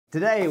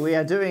Today we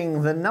are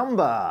doing the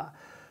number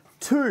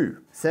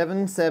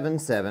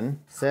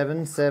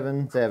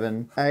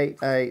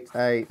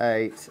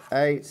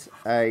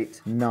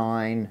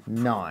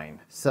 277777888888899.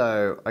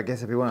 So I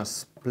guess if you want to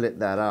split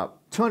that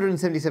up,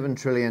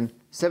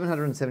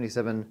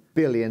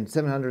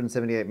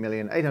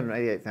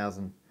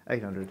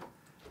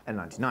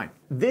 277,777,778,888,899.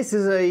 This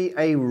is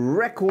a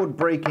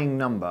record-breaking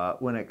number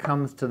when it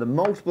comes to the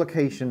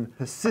multiplication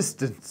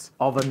persistence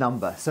of a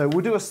number. So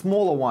we'll do a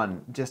smaller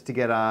one just to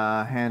get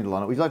a handle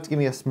on it. Would you like to give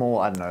me a small,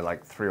 I don't know,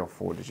 like 3 or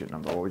 4 digit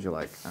number? What would you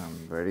like,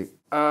 Brady?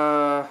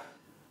 I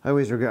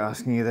always regret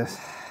asking you this.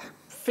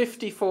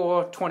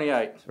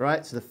 5428.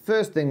 Right, so the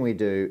first thing we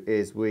do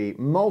is we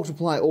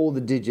multiply all the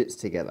digits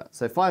together.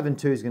 So 5 and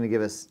 2 is going to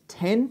give us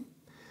 10.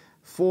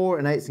 4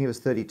 and 8 is going to give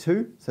us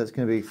 32. So it's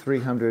going to be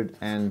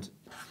 320.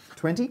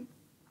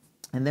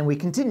 And then we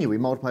continue. We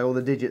multiply all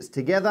the digits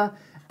together.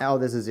 Oh,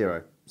 there's a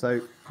 0. So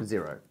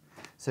 0.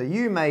 So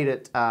you made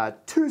it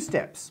 2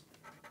 steps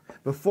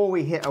before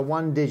we hit a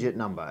 1-digit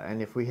number.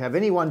 And if we have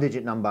any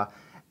 1-digit number,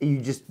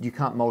 you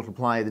can't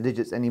multiply the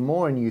digits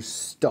anymore and you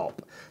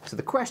stop. So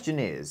the question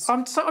is...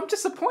 I'm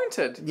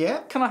disappointed.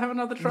 Yeah? Can I have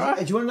another try?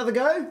 Do you want another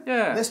go?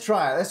 Yeah. Let's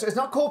try it. It's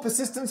not called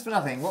persistence for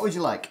nothing. What would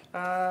you like?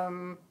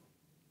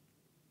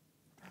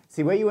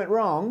 See, where you went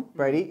wrong,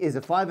 Brady, is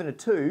a 5 and a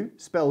 2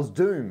 spells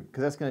doom,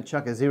 because that's going to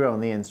chuck a 0 on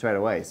the end straight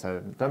away.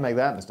 So don't make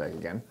that mistake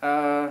again.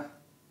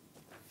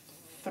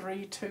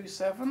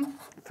 327.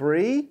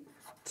 3,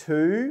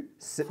 2,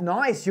 6.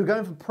 Nice, you're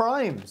going for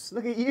primes.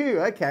 Look at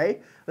you.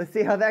 Okay, let's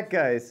see how that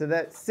goes. So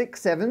that's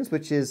 6 sevens,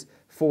 which is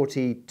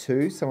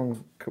 42.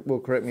 Someone will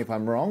correct me if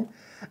I'm wrong.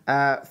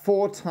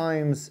 4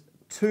 times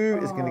 2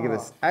 is going to give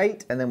us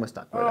 8, and then we're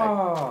stuck with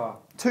 8.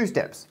 2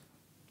 steps.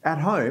 At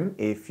home,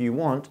 if you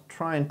want,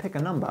 try and pick a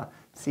number.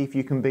 See if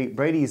you can beat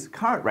Brady's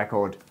current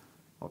record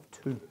of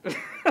 2.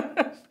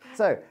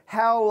 So,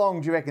 how long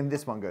do you reckon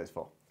this one goes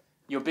for?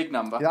 Your big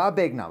number. Our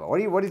big number. What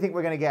do you think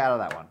we're going to get out of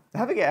that one?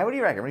 Have a guess. What do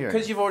you reckon?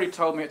 Because you've already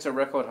told me it's a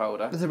record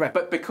holder. It's a record.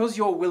 But because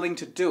you're willing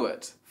to do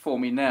it for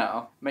me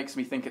now, makes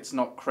me think it's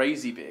not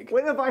crazy big.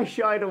 When have I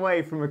shied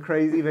away from a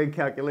crazy big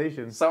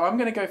calculation? So I'm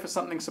going to go for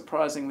something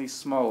surprisingly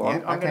small.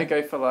 Yeah, I'm going to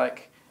go for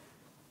like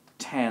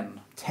 10.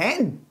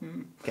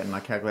 10? Getting my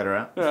calculator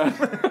out.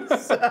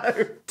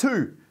 So,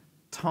 2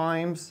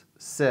 times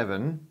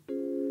 7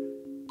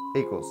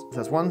 equals. So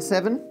that's 1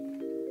 7,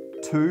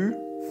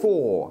 2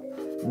 4,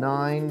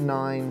 9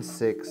 9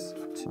 6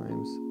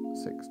 times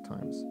 6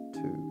 times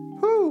 2.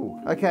 Whoo!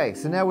 Okay,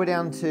 so now we're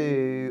down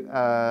to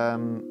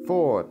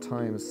 4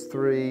 times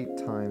 3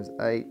 times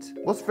 8.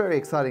 What's very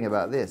exciting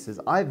about this is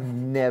I've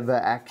never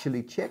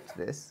actually checked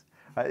this.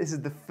 This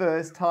is the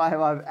first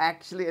time I've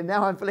actually, and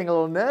now I'm feeling a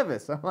little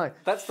nervous. I'm like,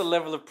 that's the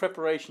level of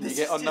preparation you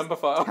get on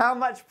Numberphile. How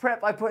much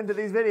prep I put into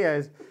these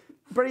videos.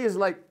 Brady is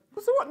like,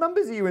 so what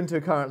numbers are you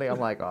into currently? I'm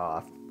like,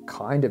 I'm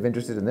kind of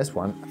interested in this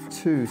one.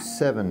 2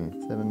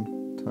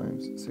 7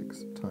 times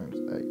 6 times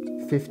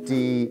 8.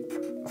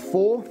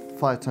 54.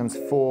 5 times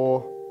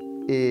 4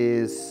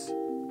 is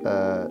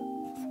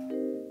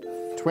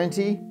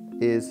 20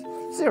 is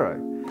 0.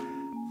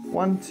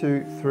 1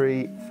 2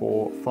 3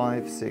 4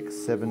 5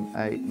 6 7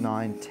 8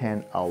 9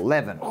 10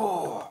 11.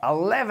 Oh,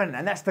 11,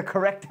 and that's the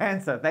correct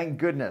answer. Thank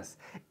goodness.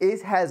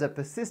 It has a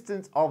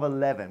persistence of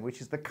 11, which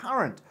is the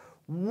current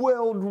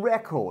world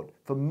record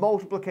for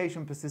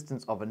multiplication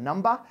persistence of a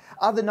number.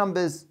 Other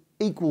numbers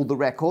equal the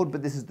record,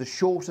 but this is the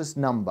shortest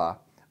number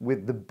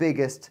with the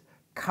biggest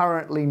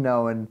currently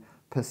known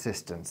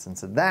persistence, and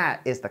so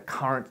that is the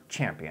current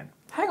champion.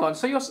 Hang on,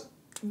 so you're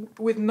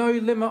with no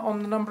limit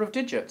on the number of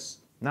digits?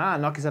 Nah,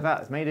 knock yourself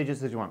out. As many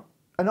digits as you want.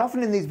 And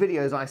often in these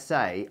videos I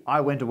say,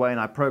 I went away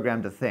and I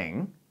programmed a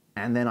thing,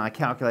 and then I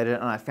calculated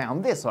it and I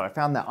found this or I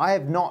found that. I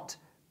have not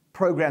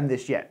programmed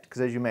this yet,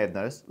 because as you may have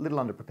noticed, a little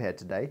underprepared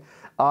today.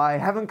 I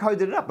haven't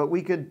coded it up, but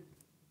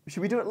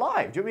should we do it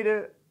live? Do you want me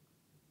to?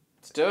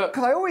 Let's do it.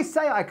 Because I always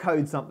say I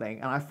code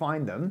something and I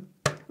find them.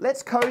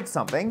 Let's code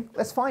something.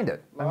 Let's find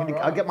it.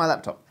 I'll get my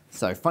laptop.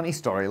 So, funny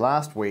story,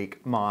 last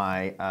week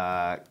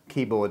my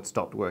keyboard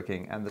stopped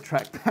working and the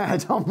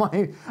trackpad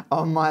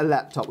on my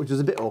laptop, which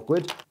was a bit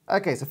awkward.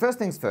 Okay, so first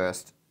things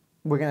first,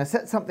 we're going to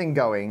set something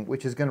going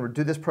which is going to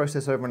do this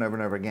process over and over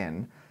and over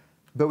again,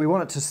 but we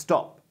want it to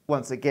stop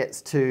once it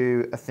gets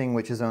to a thing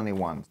which is only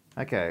 1.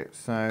 Okay,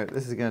 so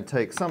this is going to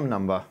take some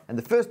number, and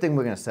the first thing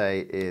we're going to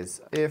say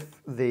is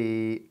if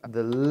the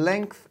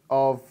length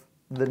of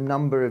the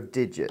number of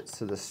digits,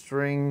 so the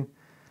string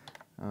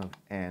of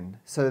n.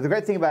 So the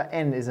great thing about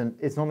n is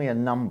it's normally a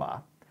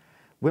number.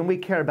 When we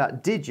care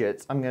about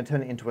digits, I'm going to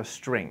turn it into a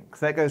string.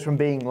 So that goes from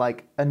being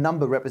like a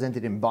number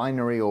represented in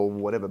binary or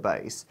whatever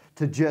base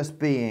to just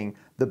being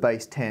the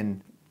base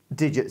 10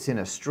 digits in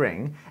a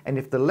string. And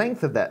if the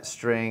length of that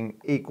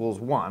string equals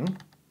 1,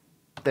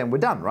 then we're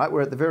done, right?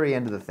 We're at the very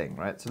end of the thing,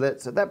 right? So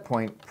let's, at that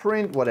point,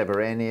 print whatever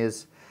n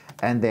is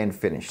and then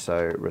finish.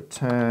 So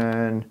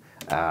return,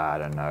 I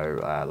don't know,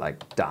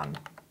 like done.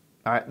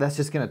 All right, that's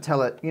just going to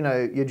tell it, you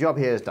know, your job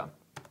here is done.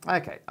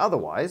 Okay,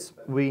 otherwise,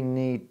 we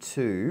need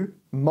to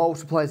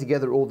multiply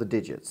together all the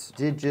digits.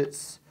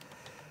 Digits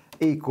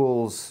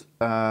equals,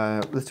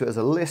 let's do it as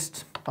a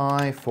list,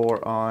 I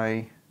for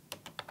I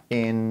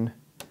in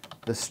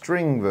the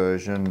string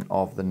version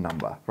of the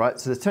number, right?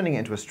 So it's turning it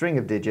into a string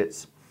of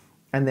digits,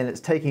 and then it's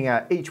taking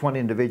out each one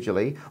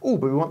individually. Oh,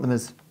 but we want them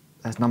as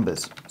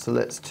numbers. So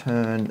let's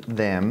turn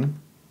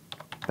them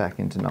back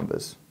into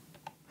numbers.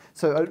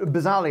 So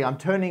bizarrely, I'm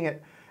turning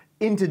it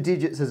into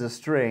digits as a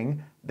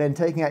string, then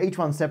taking out each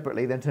one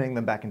separately, then turning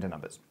them back into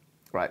numbers,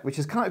 right? Which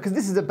is kind of, because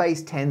this is a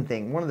base 10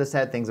 thing. One of the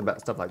sad things about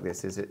stuff like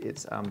this is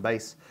it's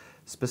base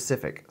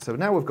specific. So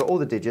now we've got all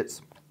the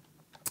digits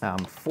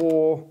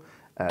for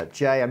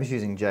J. I'm just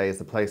using J as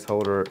the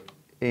placeholder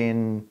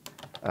in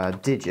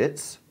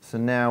digits. So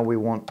now we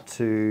want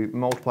to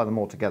multiply them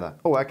all together.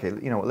 Oh, okay,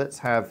 you know what, let's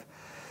have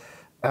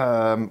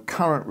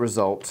current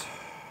result,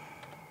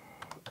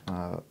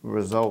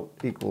 result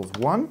equals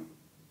 1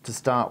 to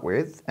start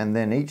with, and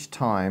then each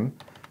time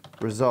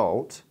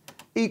result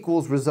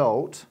equals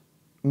result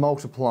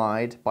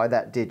multiplied by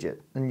that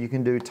digit. And you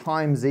can do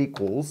times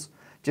equals,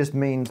 just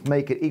means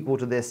make it equal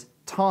to this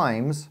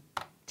times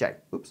J.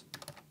 Oops,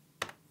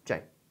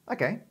 J.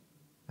 Okay,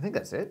 I think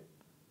that's it.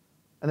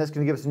 And that's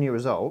going to give us a new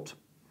result.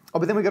 Oh,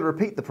 but then we've got to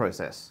repeat the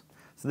process.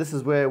 So this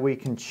is where we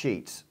can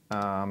cheat.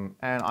 And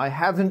I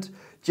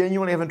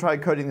genuinely haven't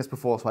tried coding this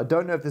before, so I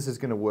don't know if this is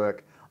going to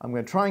work. I'm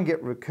going to try and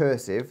get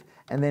recursive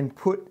and then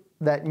put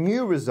that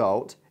new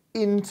result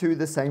into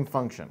the same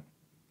function.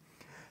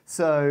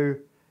 So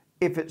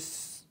if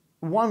it's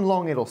one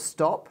long, it'll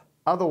stop.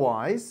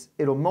 Otherwise,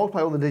 it'll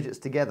multiply all the digits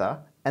together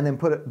and then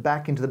put it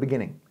back into the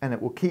beginning. And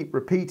it will keep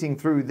repeating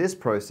through this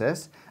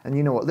process. And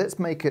you know what? Let's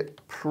make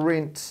it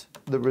print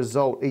the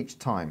result each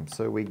time.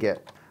 So we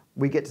get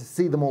to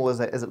see them all as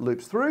it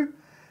loops through.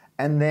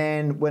 And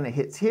then when it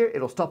hits here,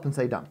 it'll stop and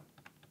say done.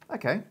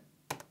 Okay.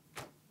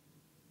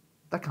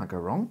 That can't go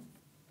wrong.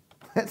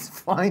 Let's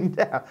find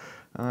out.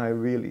 I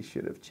really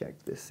should have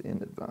checked this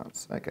in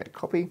advance. Okay,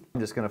 copy.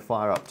 I'm just going to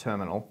fire up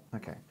terminal.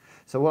 Okay.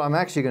 So what I'm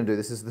actually going to do,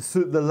 this is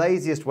the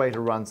laziest way to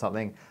run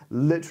something,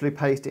 literally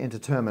paste it into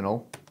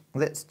terminal.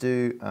 Let's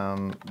do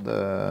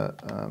the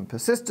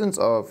persistence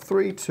of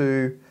 3,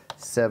 2,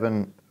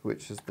 7,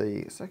 which is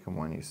the second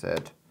one you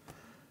said.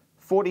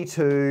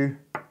 42,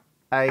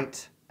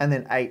 8, and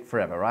then 8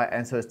 forever, right?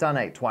 And so it's done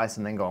 8 twice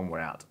and then gone, we're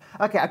out.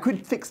 Okay, I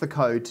could fix the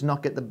code to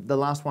not get the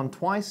last one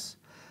twice.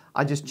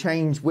 I just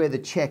changed where the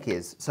check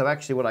is. So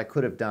actually what I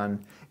could have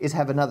done is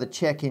have another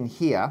check in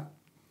here.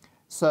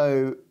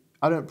 So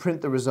I don't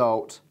print the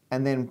result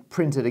and then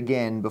print it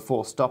again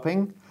before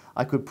stopping.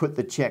 I could put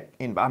the check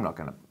in, but I'm not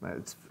gonna,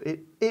 it's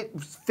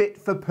fit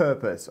for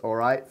purpose, all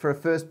right? For a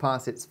first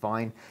pass, it's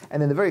fine.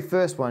 And then the very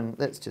first one,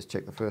 let's just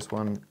check the first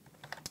one,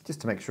 just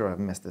to make sure I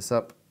haven't messed this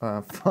up.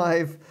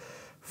 5,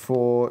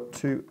 4,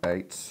 2,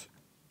 8.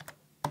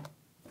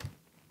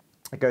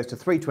 It goes to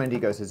 320,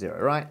 goes to 0,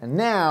 right? And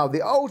now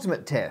the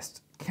ultimate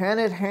test. Can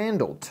it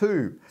handle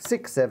 2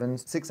 6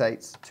 7s, 6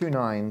 8s, 2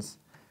 9s?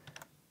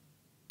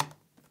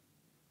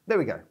 There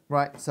we go,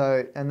 right?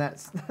 So, and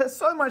that's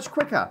so much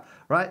quicker,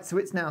 right? So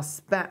it's now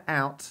spat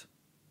out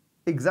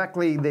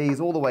exactly these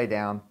all the way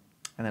down,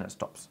 and then it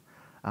stops.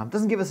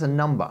 Doesn't give us a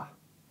number.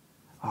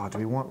 Oh, do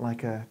we want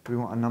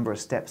a number of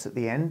steps at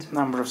the end?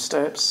 Number of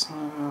steps.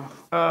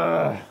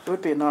 It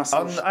would be a nice.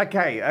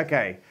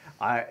 Okay.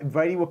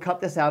 Brady will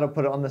cut this out. I'll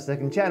put it on the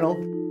second channel.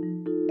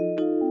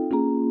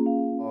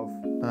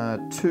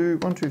 Of 2,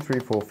 1, 2, 3,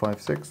 4,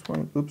 5, 6.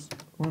 1,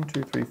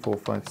 2, 3, 4,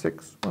 5,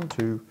 6. 1,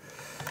 2.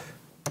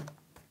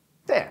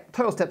 There.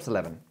 Total steps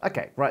 11.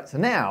 Okay. Right. So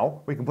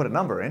now we can put a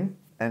number in,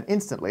 and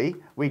instantly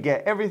we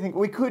get everything.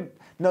 We could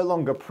no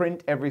longer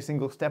print every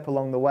single step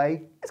along the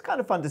way. It's kind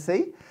of fun to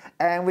see,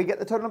 and we get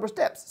the total number of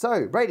steps.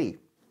 So Brady,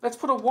 let's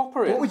put a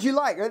whopper in. what would you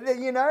like?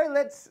 You know,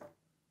 let's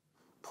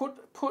put.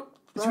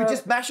 Should we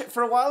just mash it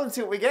for a while and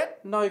see what we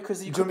get? No,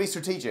 because you could be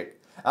strategic.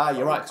 Ah,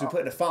 you're right, because we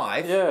put in a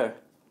 5. Yeah.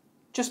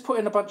 Just put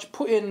in a bunch,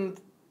 put in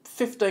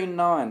 15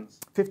 nines.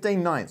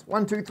 15 nines.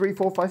 1, 2, 3,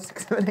 4, 5,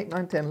 6, 7, 8,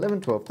 9, 10,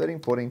 11, 12, 13,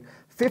 14,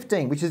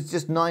 15, which is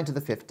just 9 to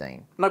the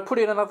 15. No, put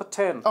in another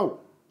 10. Oh,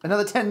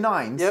 another 10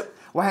 nines? Yep.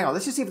 Well, hang on,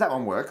 let's just see if that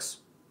one works.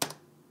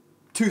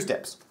 2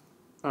 steps.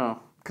 Oh.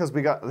 Because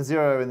we got the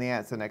 0 in the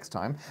answer next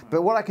time.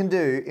 But what I can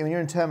do, when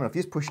you're in terminal, if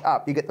you just push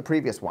up, you get the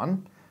previous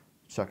one.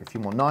 Chuck a few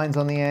more 9s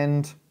on the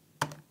end.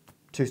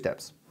 2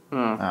 steps.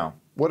 Oh.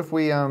 What if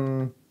we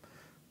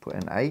put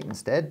in 8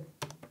 instead?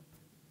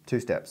 2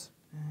 steps.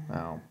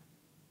 Oh.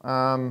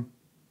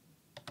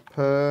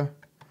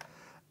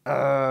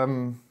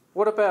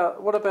 What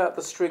about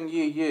the string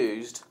you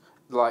used,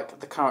 like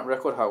the current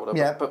record holder,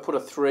 yeah. but put a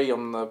 3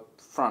 on the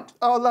front?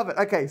 Oh, I love it.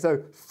 Okay,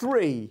 so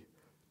 3,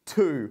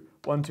 2,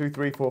 1, 2,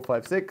 3, 4,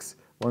 5, 6.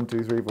 1,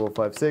 2, 3, 4,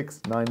 5,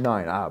 6, 9,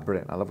 9. Ah,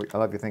 brilliant. I love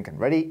your thinking.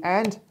 Ready?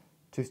 And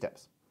 2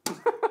 steps.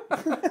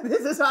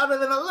 This is harder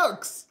than it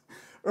looks.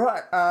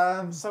 Right.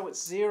 So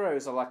it's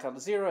zeros are a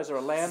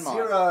landmine.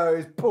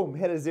 Zeros. Boom.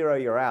 Hit a 0,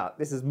 you're out.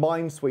 This is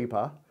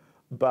Minesweeper,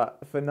 but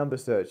for number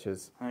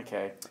searchers.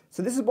 Okay.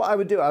 So this is what I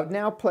would do. I would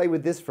now play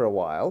with this for a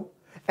while,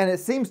 and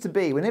it seems to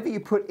be whenever you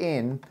put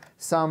in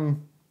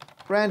some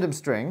random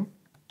string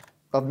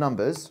of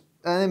numbers,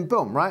 And then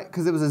boom, right?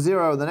 Because there was a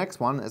 0 in the next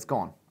one, it's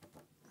gone.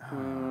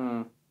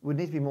 Would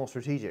need to be more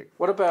strategic.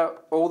 What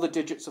about all the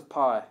digits of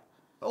pi?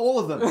 All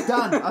of them,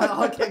 done.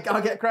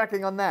 I'll get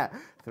cracking on that.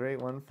 3,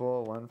 1,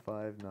 4, 1,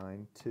 5,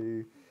 9,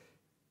 2,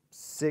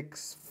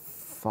 6,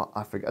 5.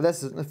 I forgot.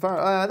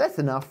 That's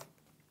enough.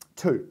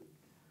 2.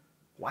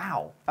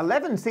 Wow.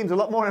 11 seems a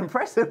lot more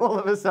impressive all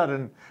of a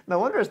sudden. No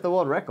wonder it's the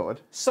world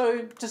record.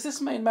 So does this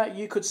mean, Matt,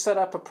 you could set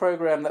up a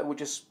program that would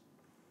just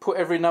put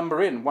every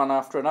number in one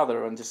after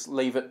another and just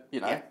leave it,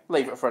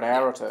 leave it for an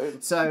hour or two?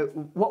 So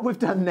what we've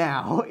done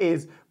now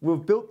is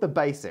we've built the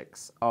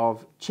basics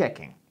of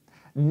checking.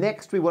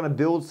 Next, we want to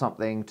build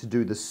something to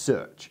do the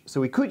search. So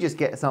we could just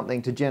get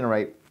something to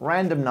generate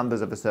random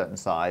numbers of a certain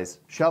size,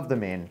 shove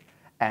them in,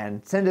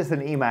 and send us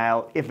an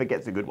email if it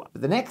gets a good one.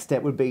 But the next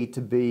step would be to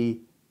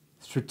be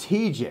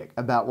strategic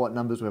about what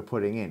numbers we're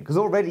putting in. Because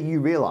already you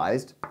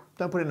realized,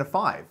 don't put in a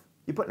 5.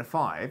 You put in a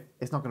 5,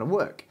 it's not going to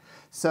work.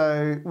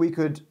 So we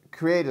could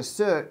create a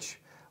search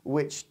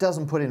which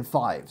doesn't put in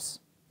 5s,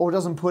 or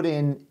doesn't put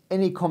in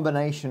any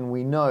combination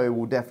we know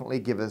will definitely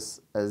give us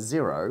a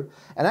 0.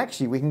 And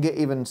actually we can get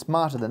even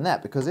smarter than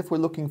that, because if we're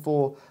looking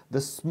for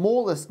the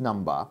smallest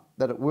number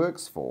that it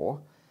works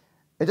for,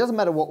 it doesn't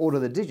matter what order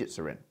the digits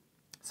are in.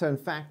 So in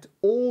fact,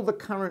 all the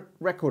current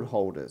record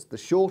holders, the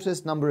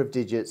shortest number of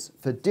digits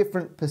for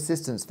different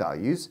persistence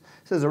values,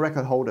 so there's a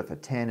record holder for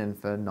 10 and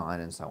for 9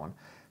 and so on,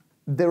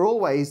 the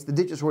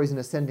digits are always in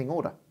ascending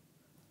order,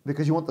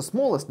 because you want the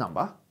smallest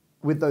number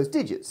with those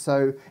digits.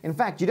 So in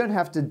fact, you don't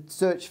have to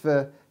search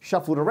for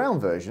shuffled around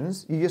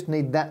versions, you just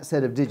need that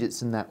set of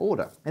digits in that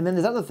order. And then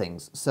there's other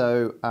things.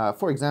 So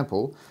for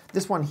example,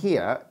 this one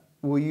here,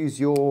 we'll use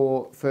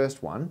your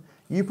first one.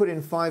 You put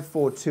in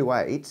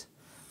 5428,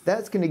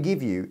 that's going to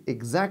give you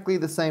exactly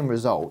the same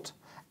result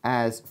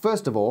as,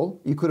 first of all,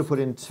 you could have put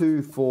in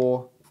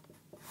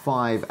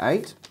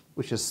 2458,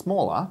 which is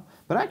smaller,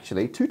 but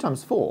actually 2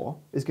 times 4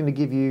 is going to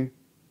give you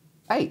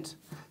 8.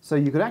 So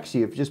you could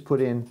actually have just put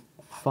in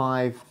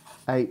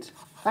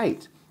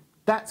 588.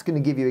 That's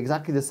going to give you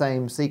exactly the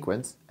same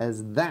sequence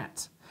as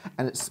that,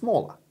 and it's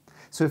smaller.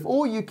 So if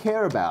all you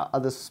care about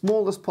are the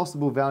smallest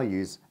possible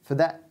values for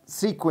that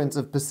sequence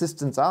of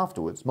persistence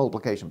afterwards,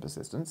 multiplication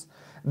persistence,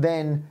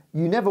 then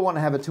you never want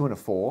to have a 2 and a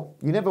 4.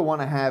 You never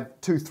want to have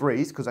 2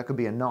 3s, because that could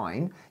be a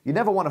 9. You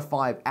never want a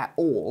 5 at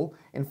all.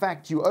 In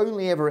fact, you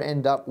only ever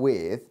end up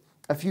with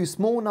a few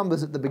small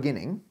numbers at the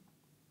beginning,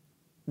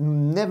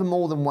 never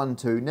more than 1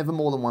 2, never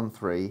more than 1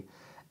 3,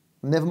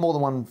 never more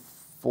than 1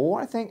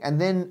 4, I think,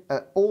 and then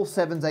all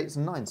 7s, 8s,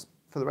 and 9s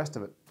for the rest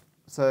of it.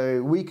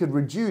 So we could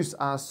reduce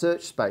our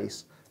search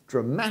space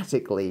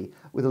dramatically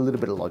with a little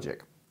bit of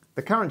logic.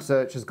 The current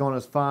search has gone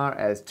as far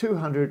as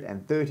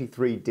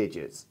 233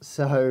 digits.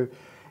 So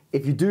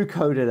if you do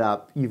code it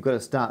up, you've got to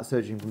start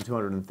searching from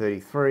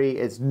 233.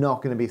 It's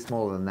not going to be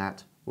smaller than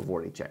that. We've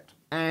already checked.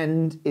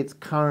 And it's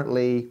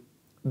currently,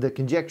 the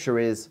conjecture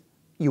is,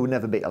 you will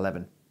never beat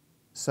 11.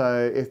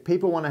 So if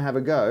people want to have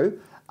a go,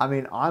 I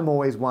mean, I'm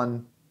always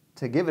one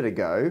to give it a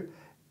go.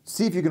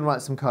 See if you can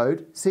write some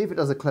code, see if it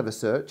does a clever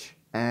search,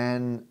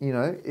 and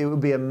it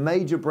would be a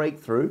major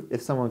breakthrough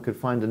if someone could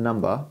find a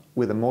number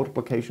with a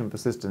multiplication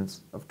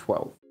persistence of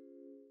 12.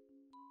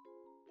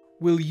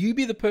 Will you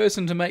be the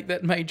person to make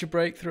that major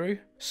breakthrough?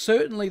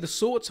 Certainly the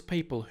sorts of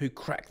people who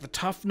crack the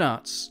tough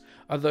nuts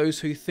are those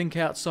who think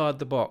outside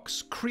the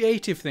box,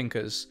 creative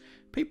thinkers,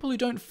 people who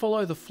don't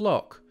follow the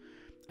flock.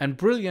 And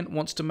Brilliant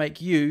wants to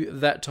make you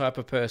that type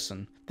of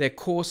person. Their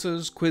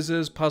courses,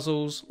 quizzes,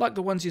 puzzles, like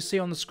the ones you see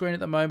on the screen at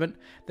the moment,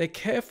 they're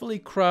carefully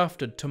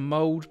crafted to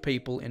mould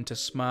people into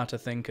smarter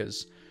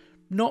thinkers.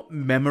 Not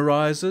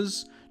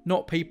memorizers,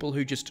 not people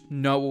who just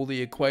know all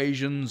the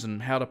equations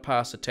and how to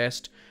pass a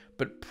test,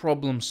 but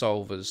problem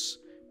solvers.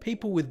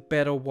 People with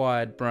better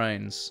wired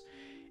brains.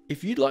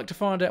 If you'd like to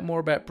find out more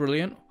about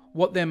Brilliant,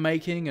 what they're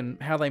making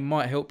and how they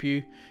might help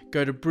you,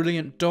 go to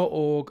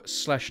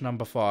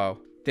brilliant.org/numberphile.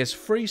 There's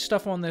free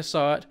stuff on their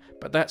site,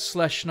 but that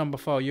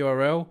 /numberphile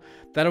URL,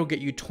 that'll get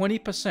you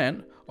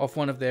 20% off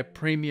one of their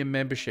premium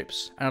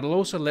memberships, and it'll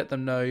also let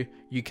them know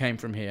you came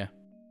from here.